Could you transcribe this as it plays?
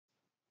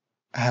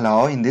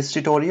Hello, in this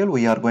tutorial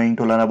we are going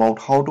to learn about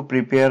how to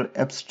prepare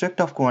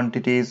abstract of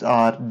quantities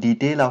or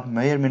detail of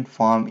measurement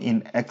form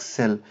in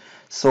Excel.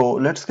 So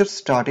let's get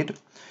started.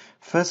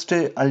 First,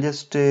 I'll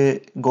just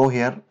go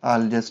here.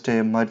 I'll just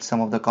merge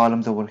some of the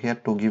columns over here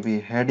to give a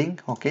heading.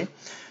 Okay,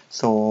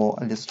 so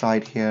I'll just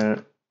write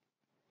here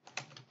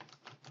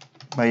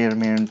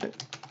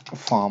measurement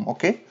form.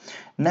 Okay,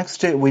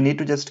 next we need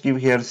to just give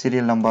here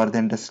serial number,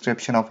 then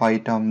description of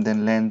item,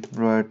 then length,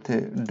 breadth,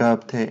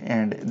 depth,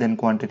 and then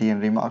quantity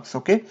and remarks.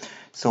 Okay,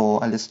 so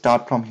I'll just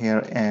start from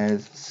here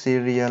as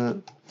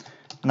serial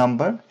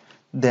number,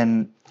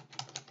 then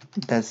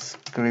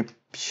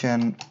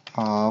description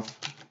of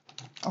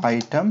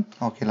item.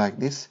 Okay, like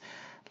this.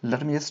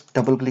 Let me just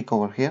double click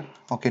over here,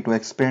 okay, to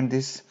expand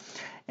this.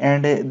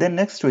 And then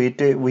next to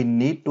it we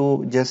need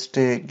to just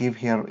give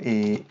here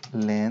a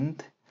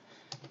length,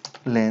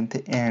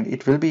 and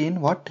it will be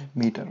in what,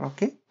 meter.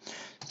 Okay,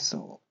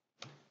 so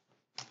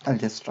I'll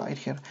just write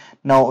here.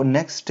 Now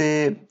next,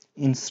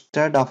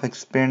 instead of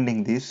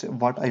expanding this,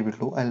 what I will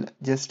do, I'll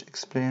just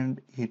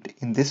expand it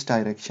in this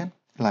direction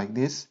like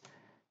this.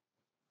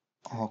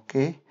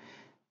 Okay,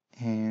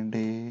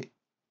 and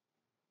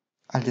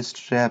I'll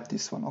just wrap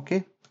this one.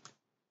 Okay,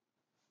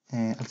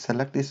 and I'll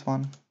select this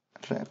one,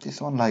 wrap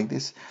this one like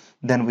this.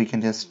 Then we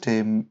can just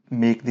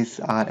make this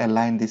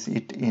align this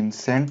it in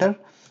center.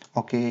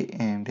 Okay,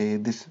 and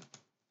this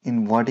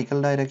in vertical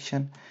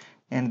direction,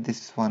 and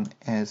this one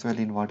as well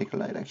in vertical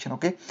direction.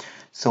 Okay,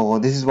 so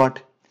this is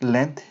what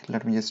length.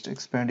 Let me just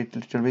expand it a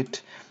little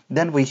bit.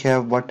 Then we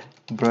have what,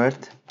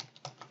 breadth.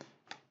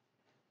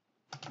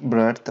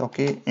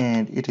 Okay,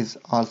 and it is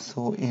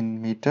also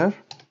in meter.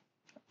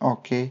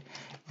 Okay,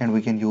 and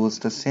we can use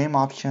the same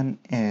option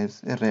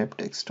as a wrap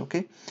text.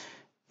 Okay,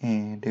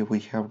 and we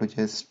have to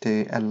just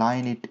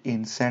align it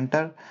in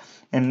center.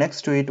 And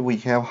next to it we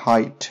have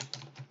height.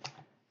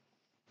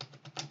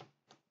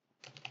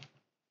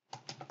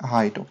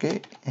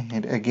 Okay,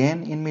 and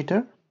again in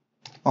meter.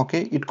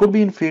 Okay, it could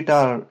be in feet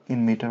or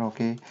in meter.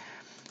 Okay,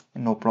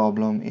 no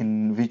problem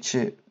in which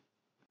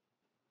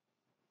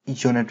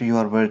unit you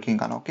are working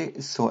on.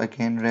 Okay, so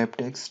again wrap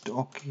text.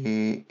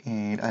 Okay,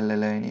 and I'll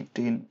align it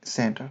in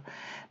center.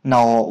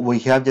 Now we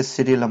have just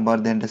serial number,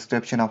 then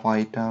description of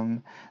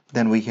item,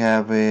 then we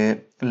have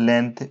a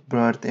length,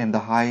 breadth, and the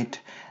height.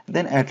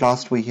 Then at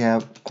last we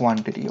have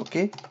quantity.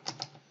 Okay,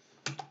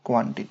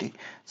 quantity.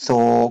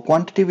 So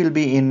quantity will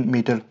be in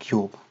meter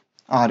cube,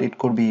 or it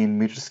could be in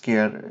meter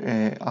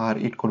square, or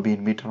it could be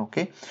in meter.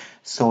 Okay,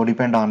 so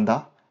depend on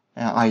the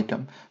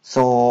item.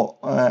 So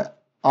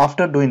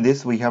after doing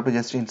this, we have to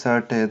just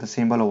insert the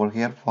symbol over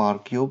here for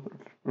cube.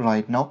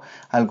 Right now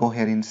I'll go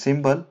here in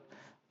symbol,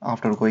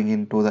 after going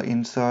into the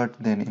insert,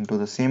 then into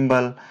the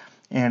symbol,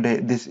 and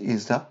this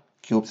is the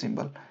cube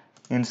symbol.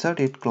 Insert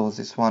it, close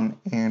this one,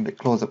 and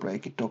close the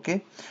bracket.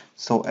 Okay,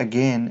 so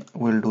again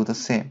we'll do the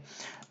same.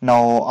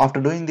 Now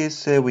after doing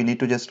this, we need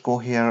to just go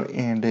here,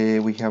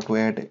 and we have to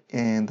add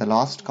in the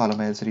last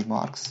column as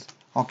remarks.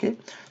 Okay,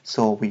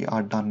 so we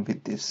are done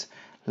with this.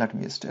 Let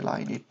me just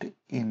align it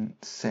in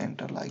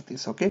center like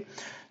this. Okay,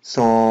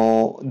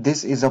 so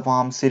this is a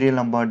form: serial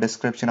number,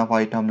 description of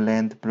item,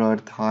 length,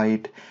 breadth,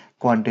 height,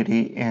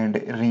 quantity, and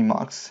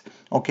remarks.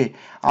 Okay,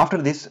 after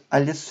this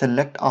I'll just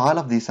select all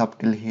of these up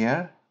till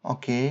here.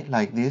 Okay,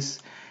 like this.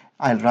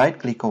 I'll right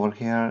click over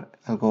here,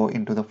 I'll go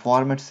into the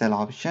format cell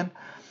option,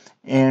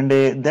 and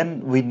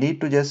then we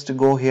need to just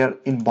go here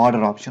in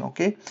border option.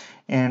 Okay,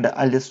 and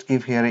I'll just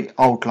give here a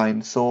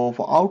outline. So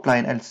for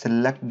outline I'll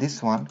select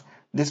this one,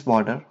 this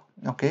border.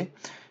 Okay,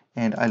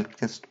 and I'll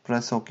just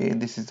press OK.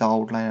 This is the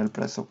outline. I'll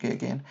press OK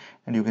again,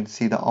 and you can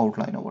see the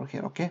outline over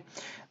here. Okay,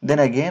 then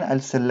again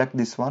I'll select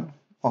this one.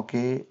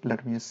 Okay,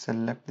 let me just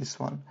select this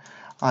one,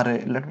 or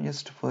let me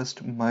just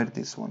first merge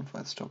this one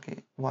first. Okay,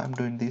 why I'm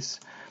doing this?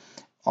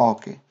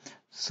 Okay,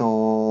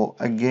 so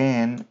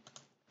again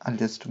I'll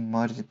just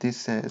merge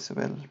this as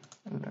well.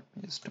 Let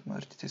me just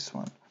merge this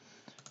one.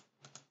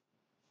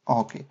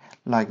 Okay,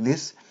 like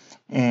this,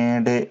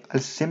 and I'll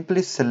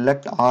simply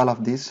select all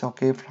of this.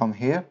 Okay, from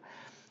here,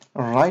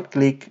 right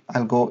click,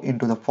 I'll go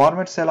into the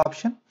format cell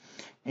option,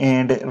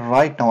 and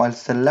right now I'll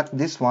select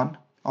this one.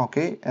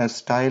 Okay, as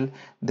style,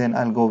 then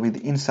I'll go with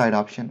inside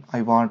option.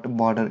 I want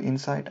border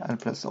inside. I'll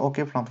press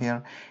OK from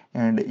here,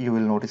 and you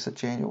will notice a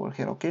change over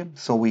here. Okay,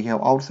 so we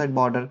have outside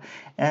border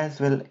as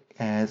well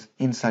as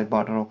inside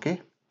border.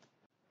 Okay,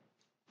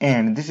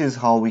 and this is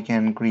how we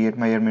can create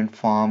measurement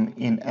form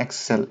in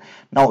Excel.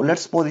 Now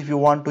let's suppose if you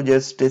want to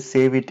just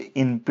save it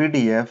in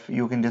PDF,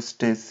 you can just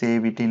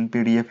save it in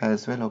PDF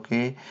as well.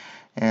 Okay,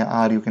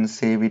 or you can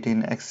save it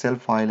in Excel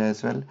file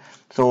as well.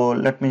 So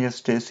let me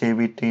just save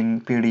it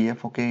in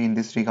PDF. Okay, in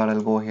this regard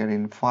I'll go here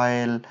in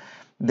file,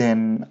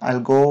 then I'll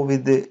go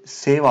with the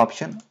save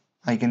option.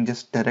 I can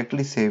just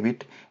directly save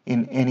it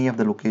in any of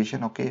the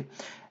location. Okay,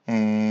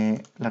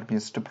 let me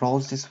just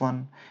browse this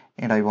one,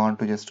 and I want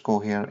to just go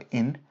here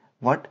in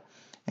what,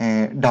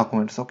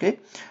 documents. Okay,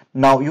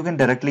 now you can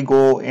directly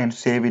go and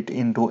save it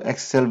into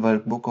Excel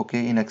workbook,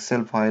 okay, in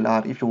Excel file,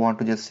 or if you want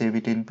to just save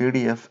it in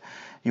PDF,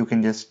 you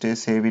can just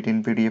save it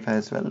in PDF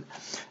as well.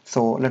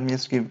 So let me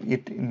just give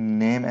it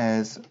name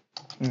as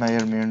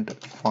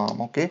measurement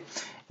form, okay,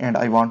 and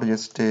I want to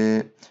just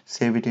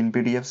save it in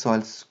PDF. So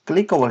I'll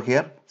click over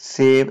here,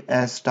 save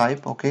as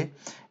type, okay,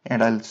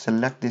 and I'll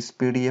select this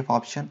PDF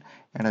option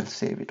and I'll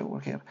save it over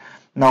here.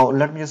 Now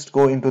let me just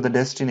go into the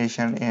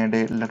destination and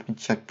let me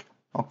check.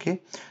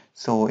 Okay,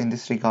 so in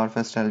this regard,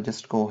 first I'll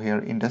just go here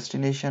in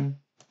destination.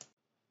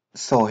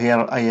 So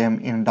here I am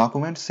in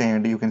documents,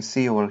 and you can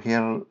see over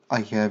here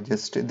I have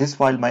just this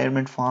file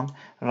measurement form.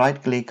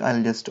 Right click,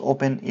 I'll just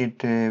open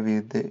it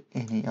with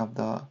any of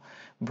the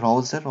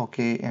browser,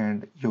 okay,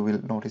 and you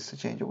will notice the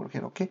change over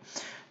here. Okay,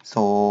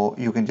 so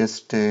you can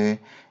just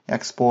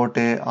export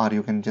or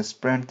you can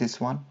just print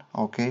this one,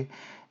 okay,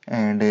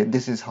 and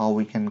this is how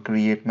we can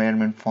create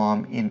measurement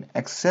form in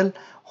Excel.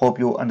 Hope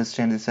you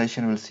understand this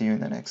session. We'll see you in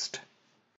the next.